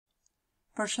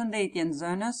Përshëndetje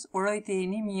nxënës, uroj të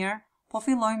jeni mirë, po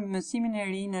fillojmë mësimin e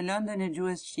ri në lëndën e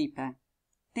gjuhës shqipe.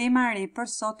 Tema e re për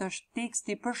sot është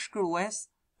teksti përshkrues,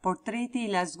 portreti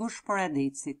i LASGUSH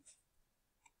PORADECIT.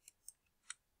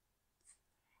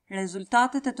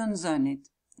 Rezultatet e të nxënit.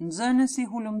 Nxënësi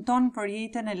hulumton për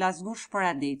jetën e LASGUSH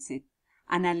PORADECIT,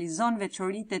 analizon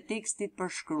veçoritë e tekstit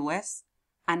përshkrues,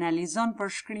 analizon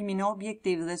përshkrimin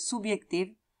objektiv dhe subjektiv,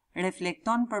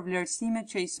 reflekton për vlerësimet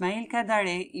që Ismail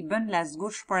Kadare i bën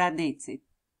LASGUSH PORADECIT.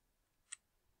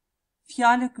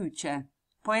 Fjalë kyçe,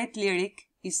 poet lirik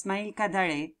Ismail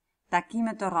Kadare,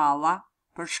 takime të rralla,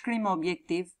 përshkrim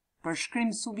objektiv,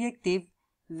 përshkrim subjektiv,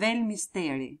 vel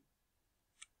misteri.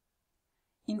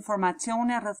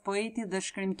 Informacione rreth poetit dhe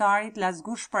shkrimtarit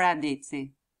LASGUSH PORADECI.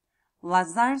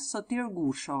 Lazar Sotir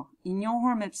Gusho, i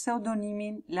njohur me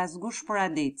pseudonimin LASGUSH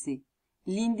PORADECI,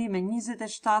 lindi me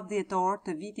 27 dhjetor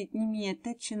të vitit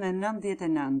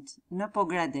 1899 në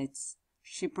Pogradec,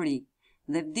 Shqipëri,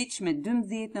 dhe vdiq me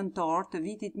 12 nëntor të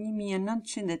vitit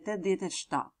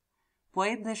 1987.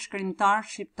 Poet dhe shkrimtar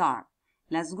shqiptar,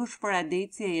 LASGUSH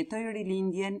PORADECI e jetoi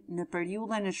rilindjen në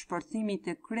periudhën e shpërthimit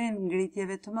të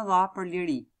kryengritjeve të mëdha për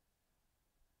liri.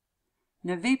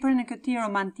 Në veprën e këtij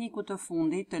romantiku të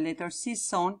fundit të letërsisë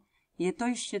son,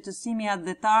 jetoi shqetësimi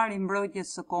adhetar i mbrojtjes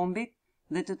së kombit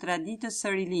dhe të traditës së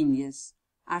rilindjes,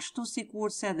 ashtu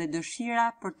sikurse edhe dëshira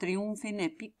për triumfin e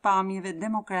pikpamjeve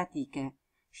demokratike,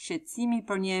 shqetësimi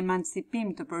për një emancipim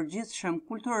të përgjithshëm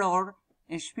kulturor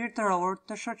e shpirtëror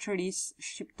të shoqërisë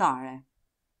shqiptare.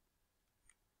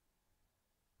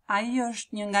 Ai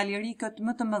është një nga lirikët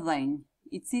më të mëdhenj,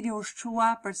 i cili ushqua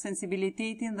për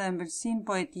sensibilitetin dhe ëmbëlsinë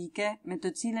poetike me të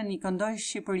cilën i këndoi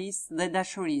Shqipërisë dhe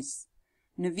dashurisë.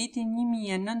 Në vitin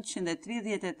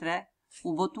 1933 u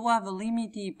botua vëllimi i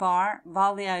tij i parë,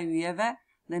 Valli i Yjeve,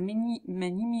 dhe me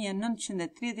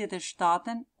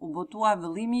 1937 u botua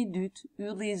vëllimi i dytë,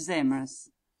 Ylli i Zemrës.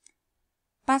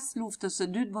 Pas luftës së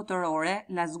dytë botërore,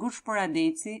 LASGUSH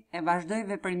PORADECI e vazhdoi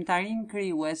veprimtarinë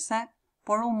krijuese,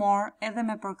 por u mor edhe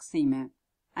me përkthime.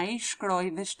 Ai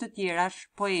shkroi veç të tjerash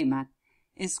poemat,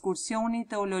 Ekskursioni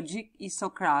teologjik i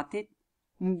Sokratit,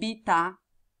 Mbi ta,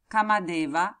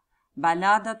 Kamadeva,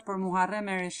 Baladat për Muharrem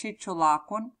e Reshid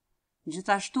Çollakun.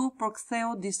 Gjithashtu përktheu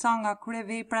disa nga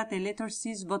kryeveprat e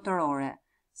letërsisë botërore,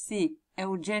 si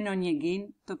Eugen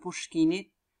Onegin të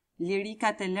Pushkinit,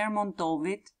 lirikat e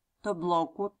Lermontovit, të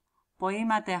Bllokut,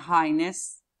 poemat e Hajnes,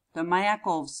 të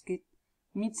Majakovskit,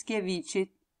 Mickiewicz,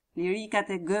 lirikat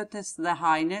e Goethes dhe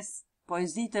Hajnes,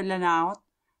 poezi të Lenaut,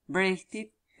 Brechtit,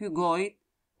 Hugoit,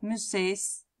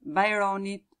 Mësuese,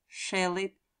 Byronit,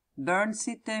 Shellit,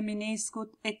 Burnsit të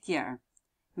Emineskut e tjerë.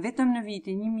 Vetëm në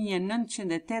vitin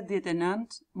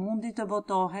 1989 mundi të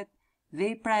botohet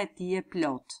vepra e tij e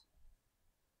plot.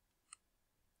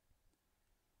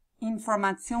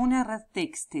 Informacione rreth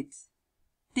tekstit.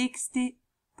 Teksti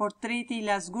Portreti i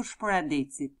LASGUSH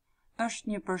PORADECIT është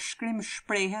një përshkrim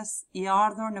shprehës i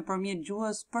ardhur nëpërmjet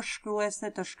gjuhës përshkruese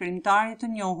të shkrimtarit të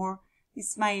njohur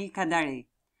Ismail Kadare.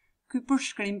 Ky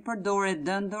përshkrim përdoret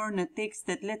dëndor në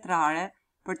tekstet letrare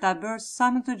për ta bërë sa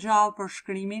më të gjallë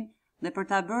përshkrimin dhe për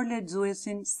ta bërë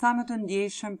lexuesin sa më të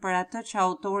ndjeshëm për atë që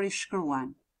autori shkruan.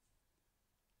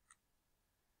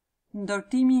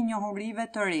 Ndortimi i njohurive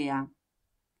të reja.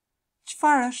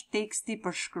 Çfarë është teksti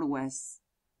përshkrues?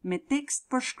 Me tekst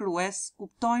përshkrues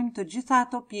kuptojmë të gjitha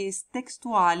ato pjesë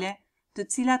tekstuale të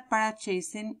cilat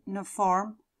paraqesin në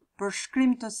formë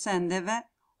përshkrim të sendeve,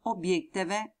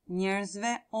 objekteve,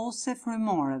 njerëzve ose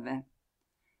frymoreve.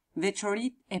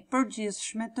 Veçoritë e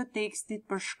përgjithshme të tekstit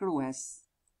përshkrues.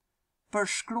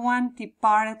 Përshkruan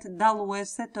tiparet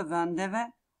dalluese të vendeve,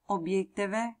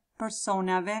 objekteve,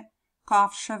 personave,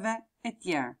 kafshëve e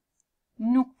tjerë.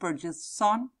 Nuk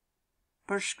përgjithëson,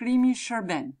 përshkrimi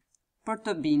shërben për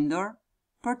të bindur,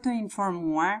 për të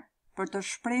informuar, për të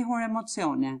shprehur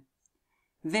emocione.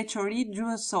 Veçoritë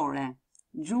gjuhësore.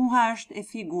 Gjuha është e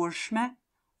figurshme,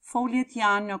 foljet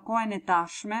janë në kohën e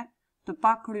tashme, të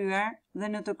pakryer dhe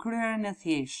në të kryerën e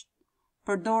thjeshtë.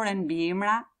 Përdoren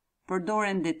biemra,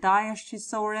 përdoren detaje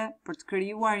shqisore për të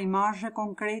krijuar imazhe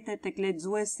konkrete tek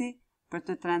lexuesi, për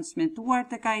të transmetuar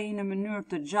tek ai në mënyrë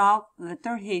të gjallë dhe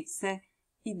tërheqëse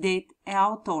idetë e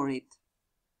autorit.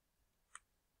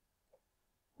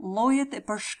 Llojet e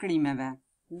përshkrimeve.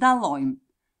 Dallojmë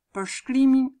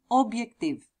përshkrimin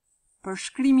objektiv.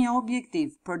 Përshkrimi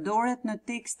objektiv përdoret në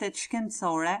tekstet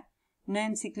shkencore, në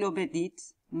enciklopeditë,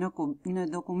 në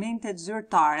dokumentet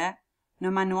zyrtare, në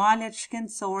manualet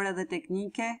shkencore dhe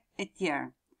teknike e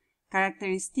tjerë.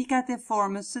 Karakteristikat e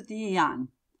formës së tij janë: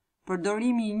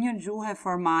 përdorimi i një gjuhe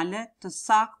formale të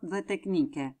saktë dhe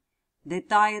teknike,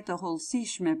 detaje të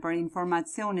hollësishme për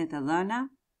informacionet e dhëna,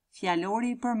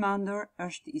 fjalori i përmendur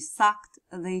është i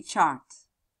saktë dhe i qartë.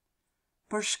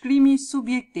 Përshkrimi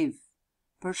subjektiv.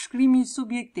 Përshkrimi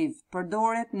subjektiv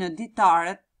përdoret në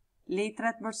ditarët,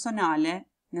 letrat personale,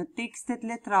 në tekstet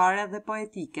letrare dhe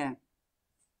poetike.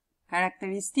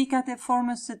 Karakteristikat e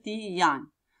formës së tij janë: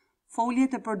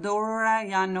 foljet e përdorura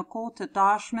janë në kohë të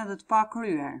tashme dhe të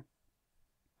pakryer.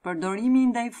 Përdorimi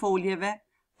ndaj foljeve,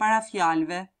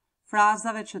 parafjalëve,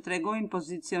 frazave që tregojnë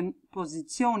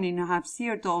pozicionin në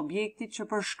hapësirë të objektit që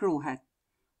përshkruhet.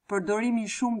 Përdorimi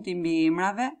i shumtë i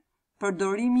mbiemrave,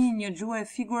 përdorimi i një gjuhë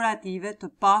figurative të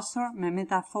pasur me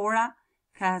metafora,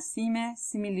 krahasime,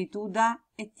 similituda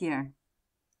e tjerë.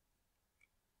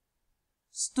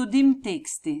 Studim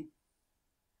teksti.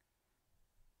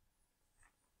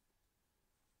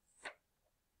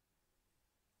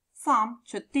 Thamë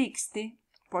që teksti,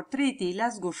 portreti i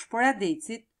LASGUSH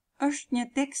PORADECIT, është një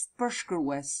tekst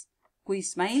përshkrues, ku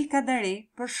Ismail Kadare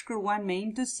përshkruan me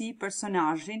imtësi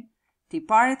personazhin,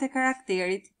 tiparet e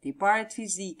karakterit, tiparet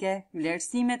fizike,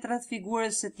 vlerësimet rreth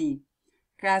figurës së tij,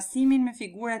 krahasimin me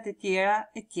figurat e tjera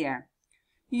e tjerë.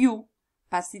 Ju,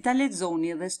 pasi ta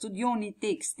lexoni dhe studioni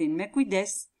tekstin me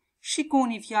kujdes,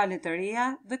 shikoni fjalët e reja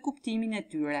dhe kuptimin e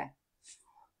tyre.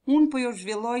 Unë po ju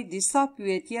zhvilloj disa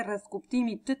pyetje rreth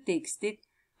kuptimit të tekstit,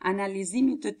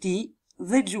 analizimit të tij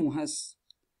dhe gjuhës.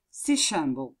 Si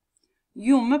shembull,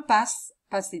 ju më pas,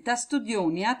 pasi ta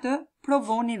studioni atë,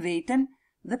 provoni veten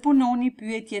dhe punoni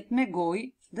pyetjet me gojë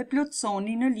dhe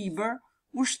plotësoni në libër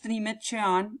ushtrimet që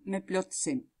janë me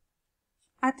plotësim.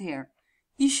 Atëherë,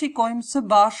 i shikojmë së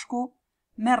bashku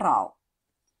me radhë.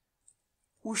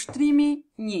 Ushtrimi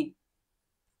 1.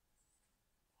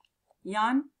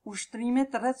 Janë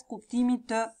ushtrimet rreth kuptimit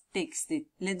të tekstit.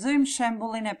 Lexojmë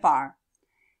shembullin e parë.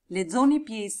 Lexoni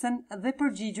pjesën dhe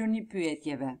përgjigjuni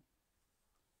pyetjeve.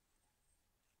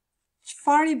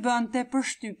 Çfarë i bënte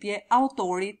përshtypje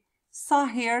autorit sa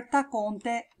herë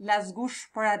takonte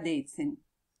LASGUSH PORADECIN?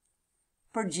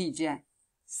 Përgjigje.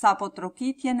 Sapo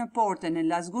trokitje në portën e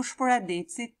LASGUSH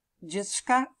PORADECIT,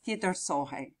 gjithçka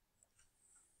tjetërsohej.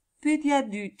 Pyetja e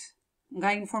dytë.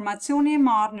 Nga informacioni e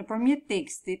marrë nëpërmjet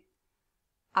tekstit,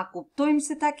 a kuptojmë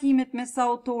se takimet mes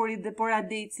autorit dhe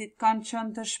Poradecit kanë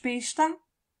qenë të shpeshta?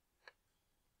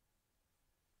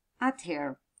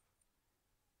 Atëherë,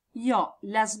 jo,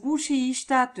 LASGUSHi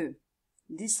ishte aty,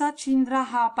 disa qindra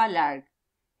hapa larg,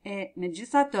 e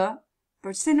megjithatë,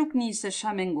 pse nuk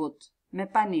nisesha me ngut, me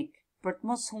panik, për të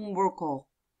mos humbur kohë,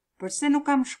 pse nuk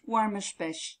kam shkuar më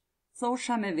shpesh,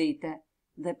 thosha me vete,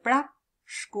 dhe prap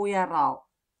shkoja rrallë.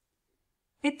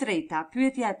 E treta,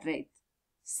 pyetja e tretë.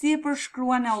 Si e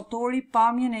përshkruan autori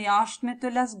pamjen e jashtme të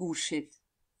LASGUSHit?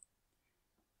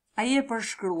 Ai e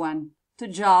përshkruan të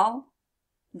gjallë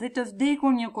dhe të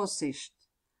vdekur njëkohësisht.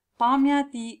 Pamja e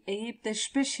tij e jepte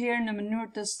shpeshherë në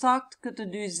mënyrë të saktë këtë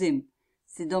dyzim,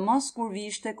 sidomos kur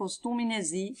vishte kostumin e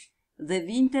zi dhe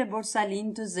vinte borsalin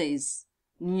të zezë.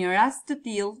 Në një rast të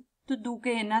tillë, të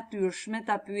dukej e natyrshme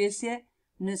ta pyesje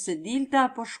nëse dilte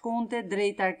apo shkonte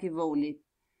drejt arkivolit,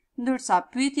 ndërsa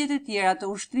pyetjet e tjera të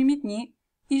ushtrimit 1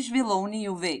 i zhvilloni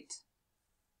ju vetë.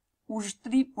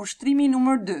 Ushtrimi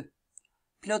numër 2.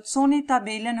 Plotësoni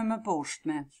tabelën e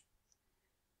mëposhtme.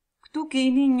 Këtu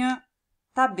keni një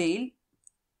tabelë,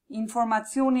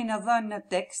 informacionin e dhënë në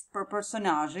tekst për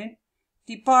personazhin,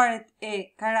 tiparet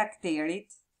e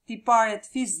karakterit, tiparet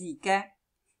fizike,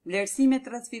 vlerësimet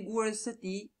rreth figurës së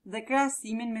tij dhe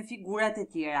krahasimin me figurat e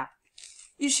tjera.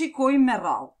 I shikojmë me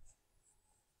radhë.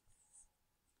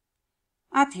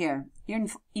 Atëherë,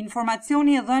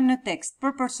 informacioni e dhënë në tekst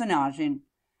për personazhin.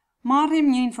 Marrim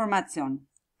një informacion.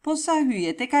 Po sa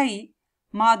hyje tek ai,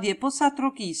 madje po sa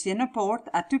trokisje në port,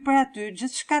 aty për aty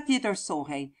gjithçka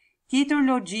tjetërsohej. Tjetër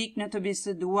logjik në të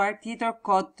biseduar, tjetër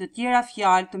kod, të tjera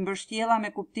fjalë të mbështjella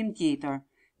me kuptim tjetër.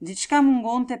 Diçka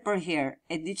mungonte për herë,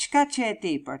 e diçka që e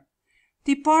tepërt.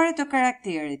 Tipare të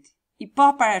karakterit, i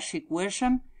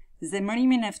paparashikueshëm,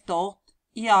 zemërimin e ftohtë,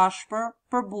 i ashpër,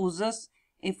 përbuzës,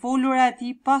 e folura e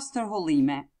tij pas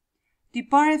tërhollime.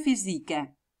 Tipare fizike,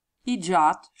 i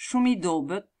gjatë, shumë i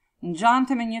dobët,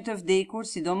 ngjante me një të vdekur,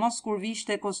 sidomos kur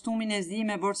vishte kostumin e zi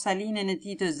me borsalinën e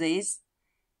tij të zezë,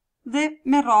 dhe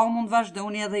me radhë mund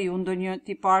vazhdoni edhe ju ndonjë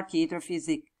tipar tjetër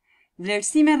fizik.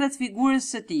 Vlerësime rreth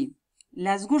figurës së tij.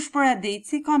 LASGUSH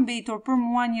PORADECI ka mbetur për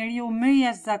mua njeriu më i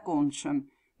jashtëzakonshëm,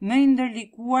 më i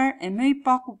ndërlikuar e më i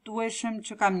pakuptueshëm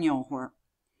që kam njohur.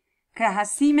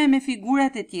 Krahasime me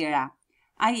figurat e tjera.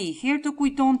 Ai herë të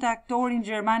kujtonte aktorin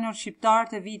gjermano-shqiptar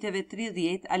të viteve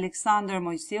 30, Aleksandër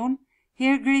Mojseun,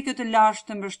 herë grekët të lashtë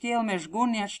të mbështjellë me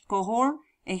zhgon jashtëkohor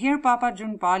e herë Papa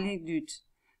Gjun Pali II.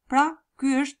 Pra,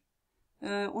 ky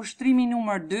është ushtrimi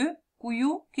numër 2, ku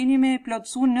ju keni me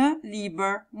plotësu në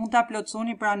libër, mund ta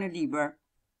plotësoni pra në libër.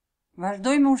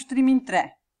 Vazhdoj me ushtrimin 3,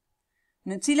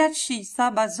 në cilat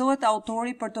shqisa bazohet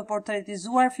autori për të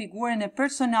portretizuar figurën e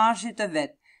personazhit të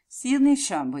vet. Sillni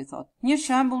shembuj, thot. Një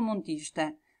shembull mund të ishte: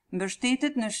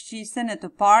 mbështetet në shqisen e të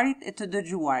parit e të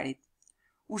dëgjuarit.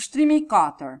 Ushtrimi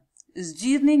 4.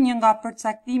 Zgjidhni një nga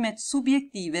përcaktimet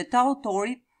subjektive të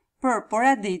autorit për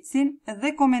poradecin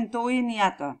dhe komentojeni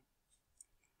atë.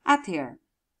 Atëherë,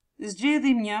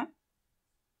 zgjedhim një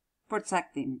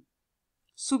përcaktim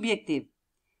subjektiv.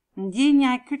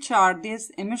 Ndjenja e kyçardhjes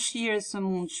e mëshirës së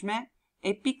mundshme,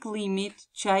 e pikëllimit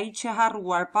që ai që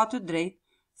harruar pa të drejtë,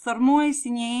 thërmoi si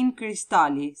një enë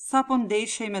kristali, sa po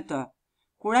ndeshej me të.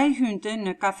 Kur ai hynte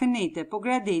në kafenete po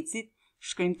Gradecit,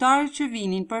 shkrimtarët që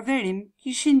vinin për verim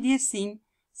kishin ndjesinë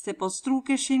se po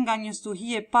strukeshin nga një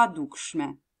stuhi e padukshme.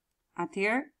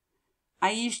 Atëherë,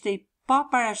 ai ishte i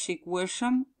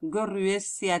paparashikueshëm, gërryes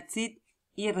si acid,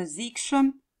 i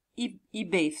rrezikshëm, i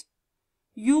beft.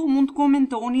 Ju mund të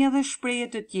komentoni edhe shprehje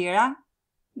të tjera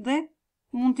dhe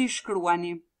mund t'i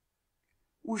shkruani.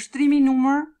 Ushtrimi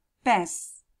numër 5.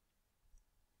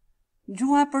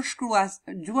 Gjuha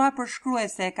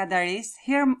përshkruese e kadares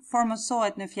herë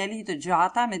formësohet në fjali të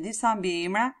gjata me disa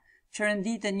mbiemra që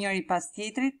rënditen njëri pas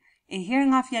tjetrit e herë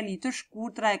nga fjali të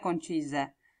shkurtra e koncize.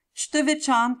 Ç'të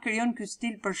veçantë krijon ky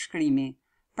stil përshkrimi?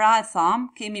 Pra e tham,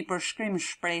 kemi përshkrim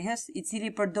shprehës i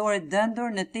cili përdoret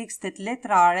dëndur në tekstet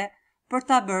letrare për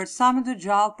ta bërë sa më të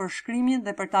gjallë përshkrimin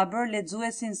dhe për ta bërë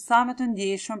lexuesin sa më të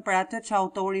ndjeshëm për atë që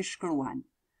autori shkruan.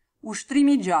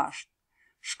 Ushtrimi 6.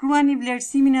 Shkruani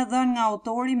vlerësimin e dhënë nga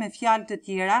autori me fjalë të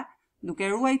tjera, duke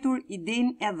ruajtur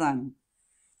idenë e dhënë.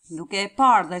 Duke e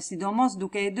parë dhe sidomos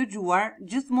duke e dëgjuar,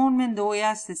 gjithmonë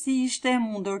mendoja se si ishte e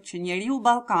mundur që njeriu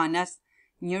ballkanas,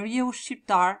 njeriu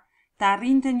shqiptar, të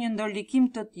arrinte një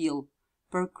ndërlikim të tillë,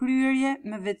 për kryerje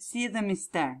me vetësi dhe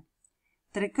mister.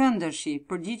 Trekëndëshi,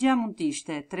 përgjigja mund të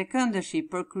ishte: trekëndëshi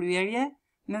për kryerje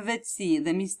me vetësi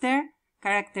dhe mister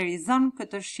karakterizon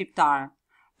këtë shqiptar.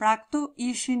 Pra këto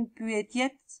ishin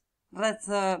pyetjet rreth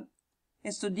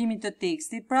e studimit të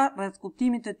tekstit, pra rreth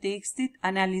kuptimit të tekstit,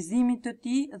 analizimit të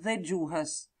tij dhe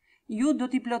gjuhës. Ju do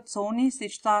t'i plotësoni,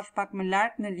 siç thash pak më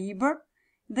lart, në libër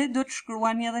dhe do të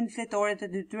shkruani edhe në fletoret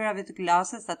e detyrave të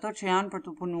klasës ato që janë për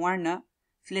të punuar në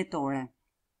fletore.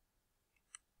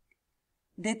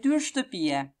 Detyrë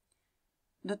shtëpie.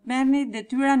 Do të merrni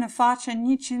detyra në faqen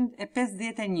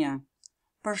 151.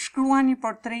 Përshkruani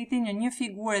portretin e një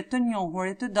figure të njohur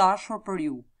e të dashur për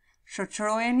ju.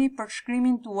 Shoqërojeni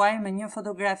përshkrimin tuaj me një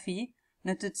fotografi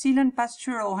në të cilën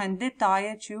pasqyrohen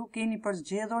detaje që ju keni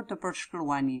përzgjedhur të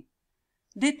përshkruani.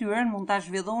 Detyrën mund ta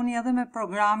zhvilloni edhe me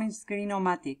programin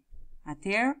Skrinomatik.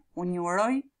 Atëherë, unë ju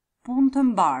uroj punë të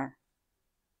mbar.